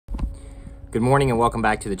Good morning and welcome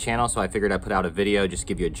back to the channel. So I figured I'd put out a video, just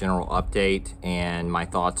give you a general update and my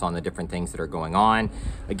thoughts on the different things that are going on.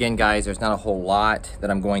 Again, guys, there's not a whole lot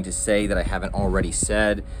that I'm going to say that I haven't already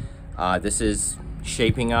said. This is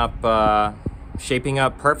shaping up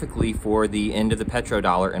perfectly for the end of the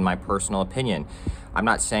petrodollar, in my personal opinion. I'm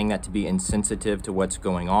not saying that to be insensitive to what's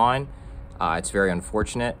going on. It's very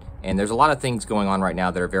unfortunate. And there's a lot of things going on right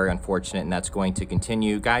now that are very unfortunate, and that's going to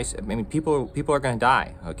continue. Guys, I mean, people are going to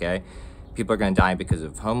die, okay? People are going to die because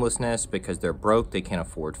of homelessness, because they're broke, they can't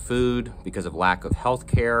afford food, because of lack of health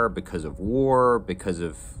care, because of war, because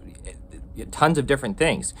of tons of different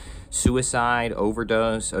things. Suicide,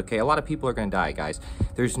 overdose, okay? A lot of people are going to die, guys.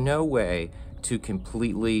 There's no way to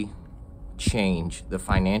completely change the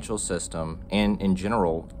financial system and, in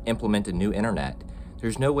general, implement a new internet.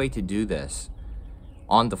 There's no way to do this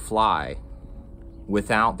on the fly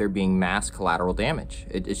without there being mass collateral damage.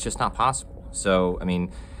 It's just not possible. So, I mean,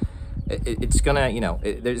 it's gonna,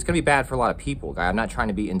 it's gonna be bad for a lot of people. I'm not trying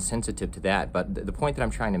to be insensitive to that, but the point that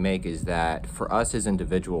I'm trying to make is that for us as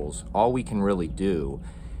individuals, all we can really do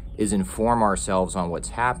is inform ourselves on what's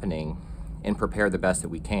happening and prepare the best that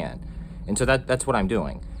we can. And so that's what I'm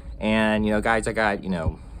doing. And, guys, I got,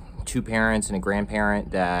 2 parents and a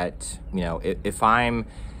grandparent that, if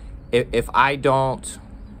I don't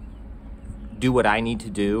do what I need to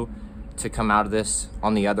do to come out of this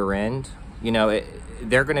on the other end,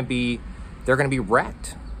 they're going to be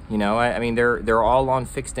wrecked. I mean, they're all on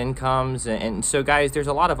fixed incomes. And so, guys, there's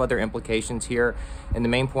a lot of other implications here. And the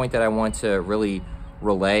main point that I want to really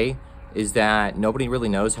relay is that nobody really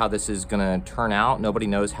knows how this is going to turn out. Nobody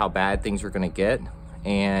knows how bad things are going to get.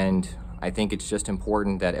 And I think it's just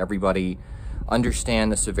important that everybody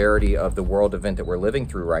understand the severity of the world event that we're living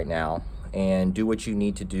through right now and do what you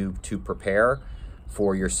need to do to prepare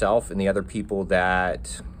for yourself and the other people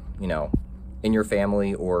that, in your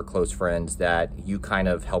family or close friends that you kind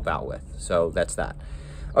of help out with. So that's that.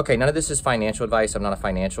 Okay, none of this is financial advice. I'm not a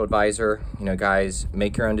financial advisor. Guys,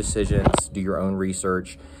 make your own decisions, do your own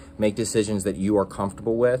research, make decisions that you are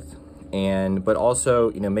comfortable with, but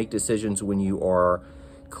also, make decisions when you are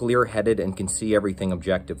clear-headed and can see everything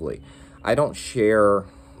objectively. I don't share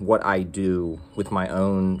what I do with my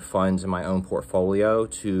own funds and my own portfolio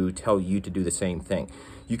to tell you to do the same thing.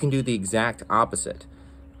 You can do the exact opposite,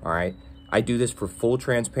 all right? I do this for full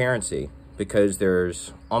transparency because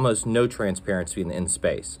there's almost no transparency in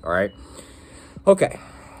space, all right? Okay,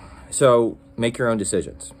 so make your own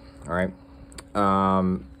decisions, all right?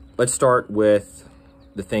 Let's start with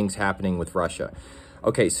the things happening with Russia.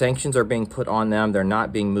 Okay, sanctions are being put on them. They're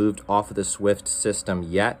not being moved off of the SWIFT system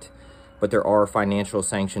yet, but there are financial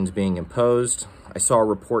sanctions being imposed. I saw a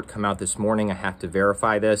report come out this morning, I have to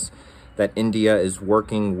verify this, that India is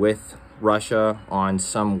working with Russia on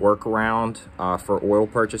some workaround for oil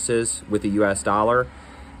purchases with the US dollar.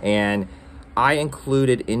 And I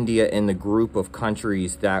included India in the group of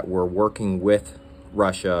countries that were working with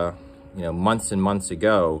Russia, months and months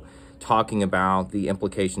ago, talking about the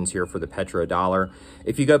implications here for the petrodollar.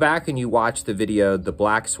 If you go back and you watch the video, The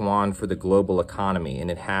Black Swan for the Global Economy, and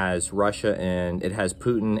it has Russia and it has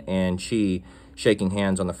Putin and Xi shaking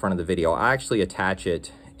hands on the front of the video. I actually attach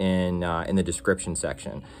it in the description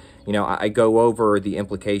section. I go over the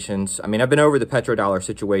implications. I mean, I've been over the petrodollar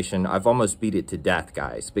situation. I've almost beat it to death,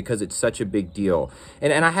 guys, because it's such a big deal.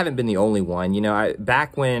 And I haven't been the only one.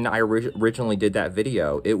 Back when I originally did that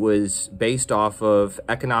video, it was based off of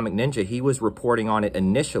Economic Ninja. He was reporting on it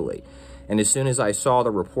initially. And as soon as I saw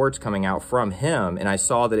the reports coming out from him and I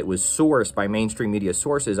saw that it was sourced by mainstream media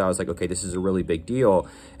sources, I was like, okay, this is a really big deal.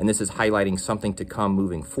 And this is highlighting something to come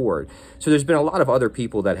moving forward. So there's been a lot of other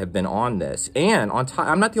people that have been on this. And on top,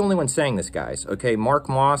 I'm not the only one saying this, guys. Okay, Mark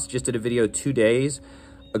Moss just did a video 2 days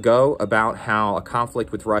ago about how a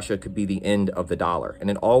conflict with Russia could be the end of the dollar. And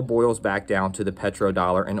it all boils back down to the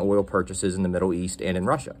petrodollar and oil purchases in the Middle East and in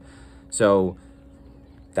Russia. So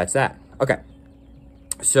that's that. Okay.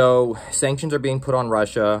 So sanctions are being put on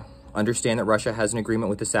Russia. Understand that Russia has an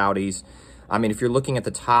agreement with the Saudis. I mean, if you're looking at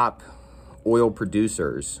the top oil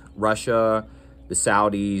producers, Russia, the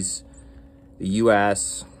Saudis, the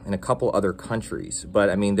US, and a couple other countries.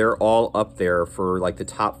 But I mean, they're all up there for like the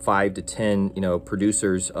top 5 to 10,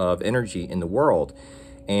 producers of energy in the world.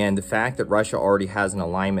 And the fact that Russia already has an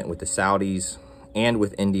alignment with the Saudis and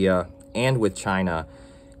with India and with China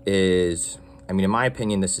is, I mean, in my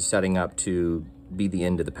opinion, this is setting up to be the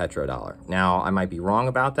end of the petrodollar. Now, I might be wrong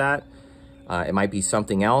about that. It might be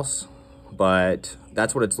something else, but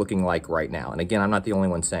that's what it's looking like right now. And again, I'm not the only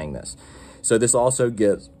one saying this. So this also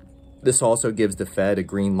gives the Fed a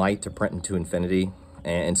green light to print into infinity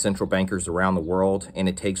and central bankers around the world, and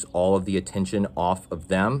it takes all of the attention off of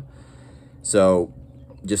them. So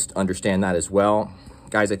just understand that as well.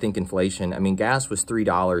 Guys, I think inflation, I mean, gas was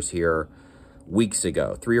 $3 here weeks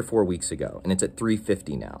ago, 3 or 4 weeks ago, and it's at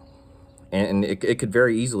 $3.50 now. And it could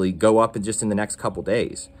very easily go up in just in the next couple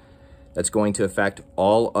days. That's going to affect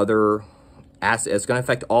all other assets. It's going to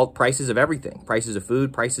affect all prices of everything, prices of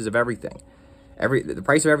food, prices of everything. The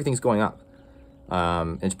price of everything's going up.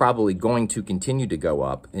 And it's probably going to continue to go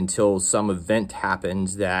up until some event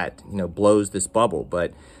happens that, blows this bubble.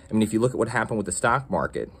 But I mean, if you look at what happened with the stock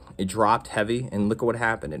market, it dropped heavy, and look at what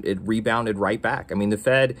happened. It rebounded right back. I mean, the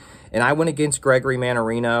Fed, and I went against Gregory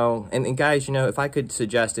Mannarino. And guys, if I could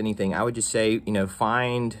suggest anything, I would just say,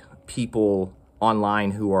 find people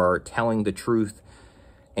online who are telling the truth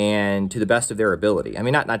and to the best of their ability. I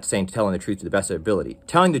mean, not saying telling the truth to the best of their ability,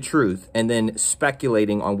 telling the truth and then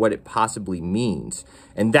speculating on what it possibly means.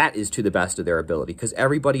 And that is to the best of their ability, because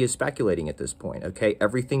everybody is speculating at this point, okay?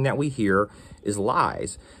 Everything that we hear is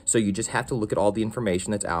lies. So you just have to look at all the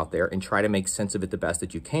information that's out there and try to make sense of it the best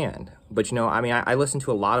that you can. But, I mean, I listen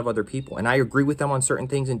to a lot of other people, and I agree with them on certain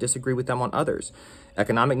things and disagree with them on others.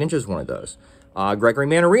 Economic Ninja is one of those. Gregory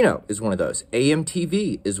Mannarino is one of those.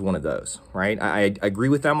 AMTV is one of those, right? I agree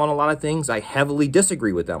with them on a lot of things. I heavily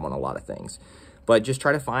disagree with them on a lot of things. But just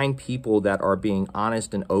try to find people that are being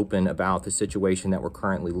honest and open about the situation that we're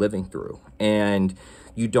currently living through. And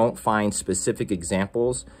you don't find specific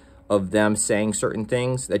examples of them saying certain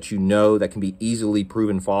things that that can be easily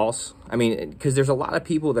proven false. I mean, because there's a lot of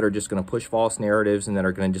people that are just going to push false narratives and that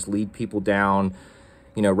are going to just lead people down,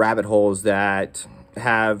 rabbit holes that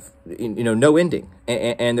have no ending,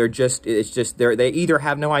 and they either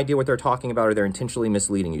have no idea what they're talking about or they're intentionally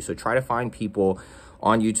misleading you. So try to find people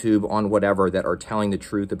on YouTube, on whatever, that are telling the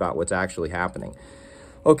truth about what's actually happening.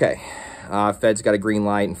 Okay, Fed's got a green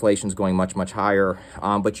light, inflation's going much, much higher,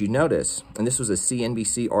 but you notice, and this was a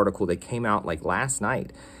CNBC article that came out like last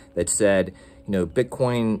night that said,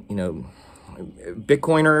 Bitcoin,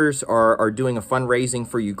 Bitcoiners are doing a fundraising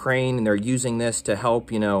for Ukraine, and they're using this to help,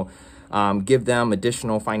 give them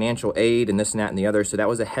additional financial aid and this and that and the other. So that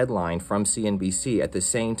was a headline from CNBC. At the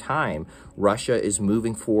same time, Russia is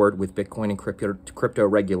moving forward with Bitcoin and crypto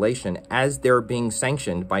regulation as they're being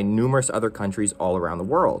sanctioned by numerous other countries all around the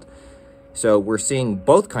world. So we're seeing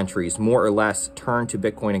both countries more or less turn to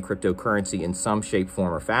Bitcoin and cryptocurrency in some shape,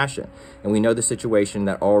 form, or fashion. And we know the situation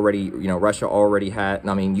that already, Russia already had,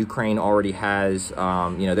 Ukraine already has,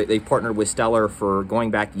 they partnered with Stellar for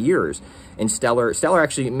going back years. And Stellar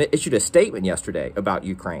actually issued a statement yesterday about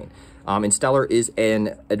Ukraine. And Stellar is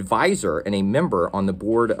an advisor and a member on the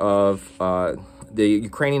board of the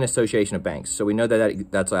Ukrainian Association of Banks. So we know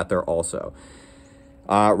that's out there also.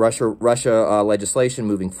 Russia legislation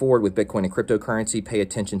moving forward with Bitcoin and cryptocurrency. Pay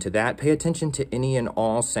attention to that. Pay attention to any and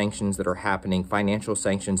all sanctions that are happening, financial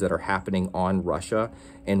sanctions that are happening on Russia,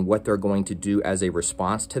 and what they're going to do as a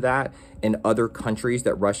response to that, and other countries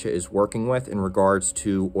that Russia is working with in regards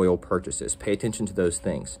to oil purchases. Pay attention to those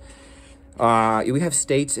things. We have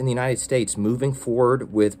states in the United States moving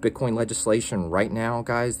forward with Bitcoin legislation right now,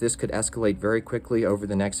 guys. This could escalate very quickly over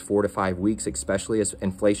the next 4 to 5 weeks, especially as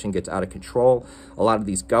inflation gets out of control. A lot of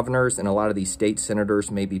these governors and a lot of these state senators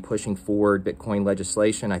may be pushing forward Bitcoin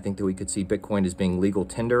legislation. I think that we could see Bitcoin as being legal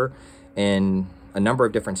tender in a number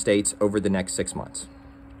of different states over the next 6 months.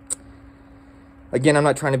 Again, I'm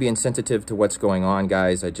not trying to be insensitive to what's going on,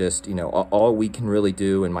 guys. I just, all we can really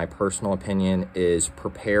do, in my personal opinion, is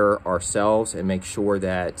prepare ourselves and make sure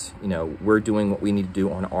that, we're doing what we need to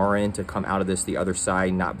do on our end to come out of this the other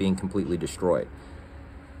side, not being completely destroyed.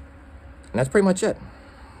 And that's pretty much it.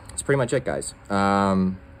 That's pretty much it, guys.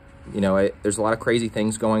 There's a lot of crazy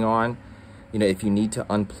things going on. If you need to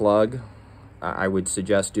unplug, I would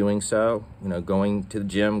suggest doing so, going to the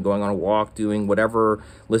gym, going on a walk, doing whatever,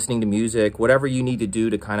 listening to music, whatever you need to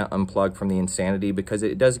do to kind of unplug from the insanity, because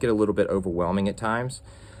it does get a little bit overwhelming at times.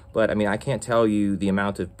 But I can't tell you the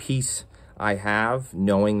amount of peace I have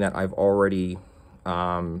knowing that I've already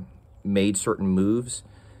made certain moves,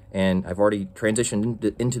 and I've already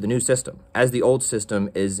transitioned into the new system, as the old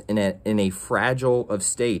system is in a fragile of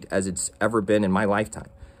state as it's ever been in my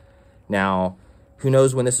lifetime. Now, who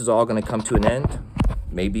knows when this is all going to come to an end?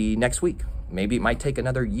 Maybe next week. Maybe it might take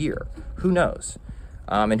another year. Who knows?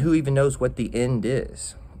 And who even knows what the end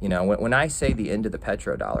is? When I say the end of the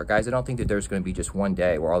petrodollar, guys, I don't think that there's going to be just one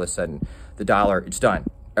day where all of a sudden the dollar, it's done.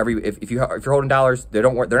 If you're holding dollars, they're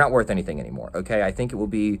not worth anything anymore. Okay, I think it will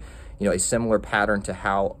be a similar pattern to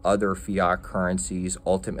how other fiat currencies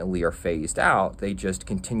ultimately are phased out. They just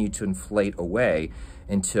continue to inflate away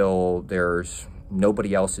until there's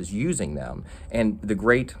nobody else is using them. And the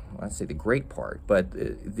great, well, I'd say the great part, but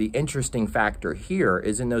the interesting factor here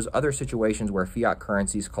is in those other situations where fiat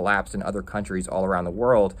currencies collapsed in other countries all around the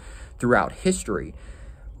world throughout history,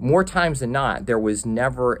 more times than not, there was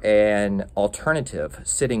never an alternative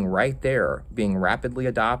sitting right there being rapidly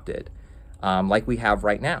adopted like we have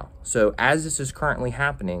right now. So as this is currently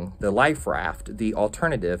happening, the life raft, the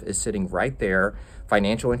alternative is sitting right there.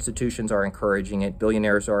 Financial institutions are encouraging it.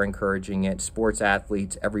 Billionaires are encouraging it. Sports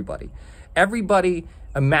athletes, everybody. Everybody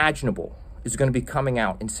imaginable is going to be coming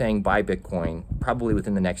out and saying buy Bitcoin probably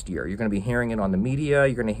within the next year. You're going to be hearing it on the media.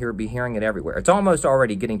 You're going to be hearing it everywhere. It's almost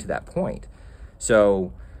already getting to that point.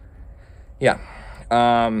 So yeah,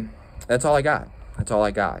 that's all I got. That's all I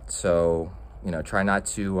got. So, try not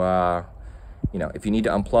to, if you need to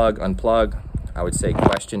unplug. I would say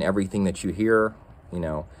question everything that you hear,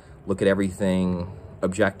 look at everything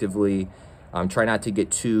objectively. Try not to get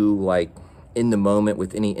too, in the moment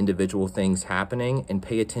with any individual things happening, and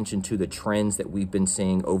pay attention to the trends that we've been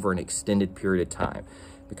seeing over an extended period of time,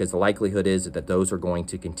 because the likelihood is that those are going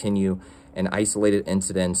to continue, and isolated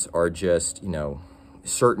incidents are just,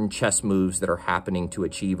 certain chess moves that are happening to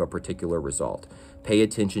achieve a particular result. Pay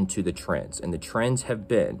attention to the trends. And the trends have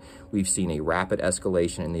been, we've seen a rapid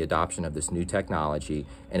escalation in the adoption of this new technology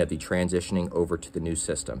and of the transitioning over to the new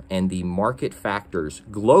system. And the market factors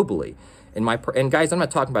globally, and guys, I'm not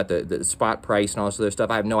talking about the spot price and all this other stuff.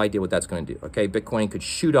 I have no idea what that's going to do, okay? Bitcoin could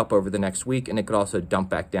shoot up over the next week, and it could also dump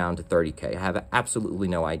back down to 30K. I have absolutely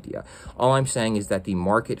no idea. All I'm saying is that the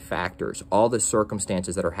market factors, all the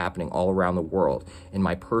circumstances that are happening all around the world, in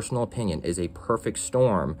my personal opinion, is a perfect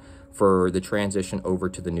storm for the transition over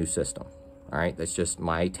to the new system. All right, that's just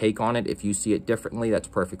my take on it. If you see it differently, that's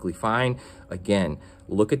perfectly fine. Again,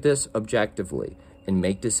 look at this objectively and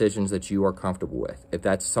make decisions that you are comfortable with. If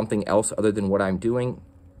that's something else other than what I'm doing,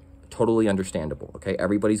 totally understandable, okay?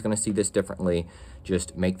 Everybody's gonna see this differently.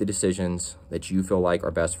 Just make the decisions that you feel like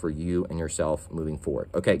are best for you and yourself moving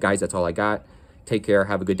forward. Okay, guys, that's all I got. Take care,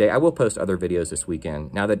 have a good day. I will post other videos this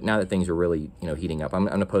weekend. Now that things are really, heating up, I'm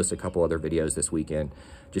gonna post a couple other videos this weekend,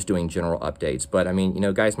 just doing general updates. But I mean,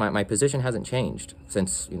 guys, my position hasn't changed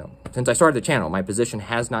since I started the channel. My position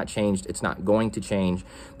has not changed. It's not going to change,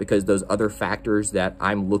 because those other factors that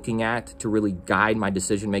I'm looking at to really guide my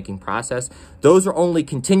decision-making process, those are only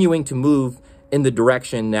continuing to move in the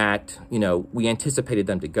direction that, we anticipated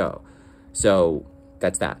them to go. So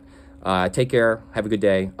that's that. Take care, have a good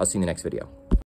day. I'll see you in the next video.